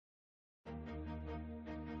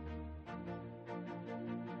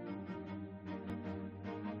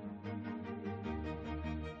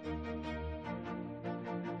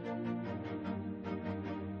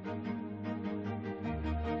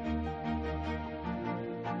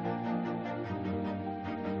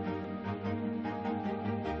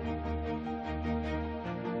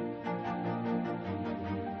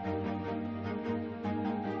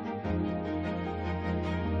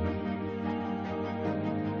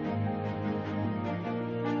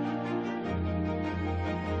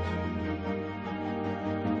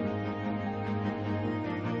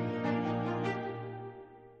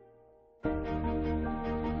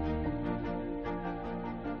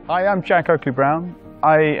Hi, I'm Jack Oclee-Brown.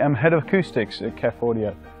 I am head of acoustics at KEF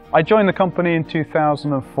Audio. I joined the company in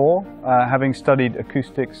 2004, having studied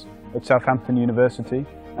acoustics at Southampton University,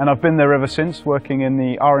 and I've been there ever since, working in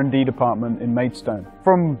the R&D department in Maidstone.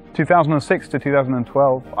 From 2006 to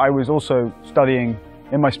 2012, I was also studying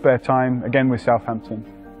in my spare time, again with Southampton,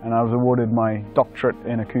 and I was awarded my doctorate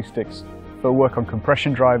in acoustics for work on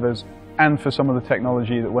compression drivers and for some of the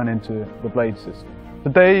technology that went into the blade system.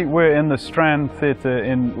 Today we're in the Strand Theatre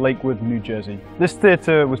in Lakewood, New Jersey. This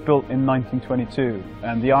theatre was built in 1922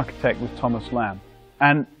 and the architect was Thomas Lamb.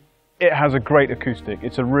 And it has a great acoustic.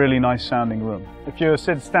 It's a really nice sounding room. If you're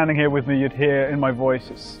standing here with me, you'd hear in my voice,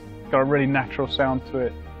 it's got a really natural sound to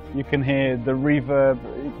it. You can hear the reverb,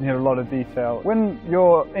 you can hear a lot of detail. When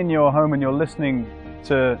you're in your home and you're listening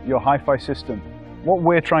to your hi-fi system, what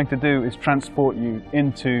we're trying to do is transport you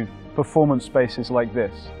into performance spaces like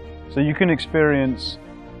this. So you can experience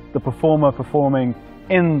the performer performing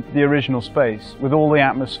in the original space with all the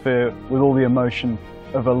atmosphere, with all the emotion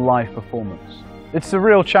of a live performance. It's a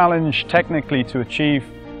real challenge technically to achieve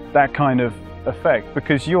that kind of effect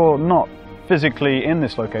because you're not physically in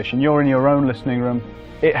this location, you're in your own listening room.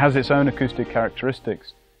 It has its own acoustic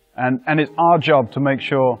characteristics and it's our job to make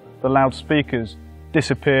sure the loudspeakers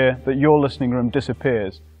disappear, that your listening room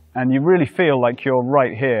disappears and you really feel like you're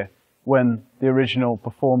right here when the original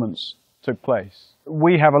performance took place.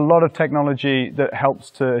 We have a lot of technology that helps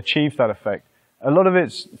to achieve that effect. A lot of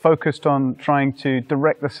it's focused on trying to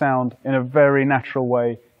direct the sound in a very natural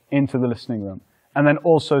way into the listening room. And then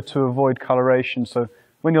also to avoid coloration, so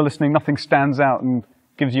when you're listening, nothing stands out and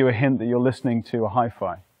gives you a hint that you're listening to a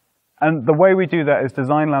hi-fi. And the way we do that is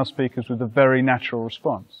design loudspeakers with a very natural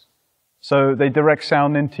response. So they direct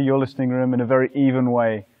sound into your listening room in a very even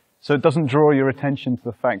way, so it doesn't draw your attention to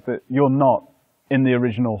the fact that you're not in the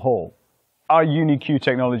original hall. Our Uni-Q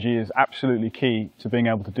technology is absolutely key to being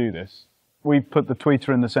able to do this. We put the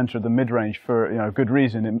tweeter in the center of the mid-range for a good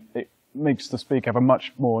reason. It makes the speaker have a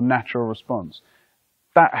much more natural response.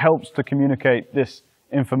 That helps to communicate this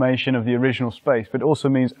information of the original space, but it also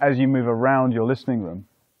means as you move around your listening room,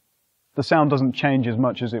 the sound doesn't change as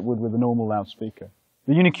much as it would with a normal loudspeaker.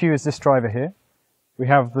 The Uni-Q is this driver here. We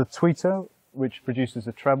have the tweeter, which produces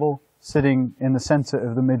a treble, sitting in the center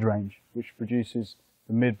of the mid-range, which produces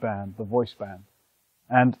the mid-band, the voice band.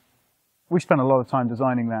 And we spent a lot of time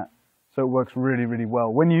designing that, so it works really, really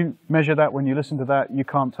well. When you measure that, when you listen to that, you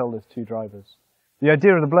can't tell there's two drivers. The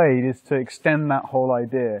idea of the blade is to extend that whole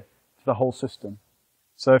idea to the whole system.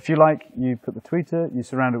 So if you like, you put the tweeter, you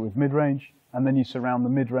surround it with mid-range, and then you surround the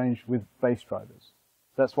mid-range with bass drivers.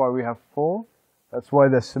 That's why we have four. That's why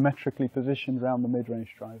they're symmetrically positioned around the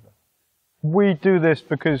mid-range driver. We do this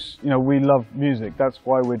because, we love music. That's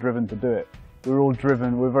why we're driven to do it. We're all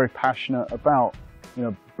driven, we're very passionate about,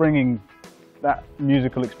 bringing that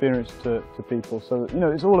musical experience to people. So,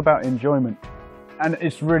 it's all about enjoyment. And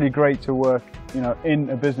it's really great to work, in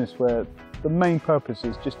a business where the main purpose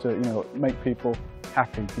is just to, make people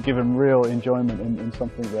happy, to give them real enjoyment in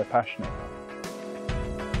something they're passionate about.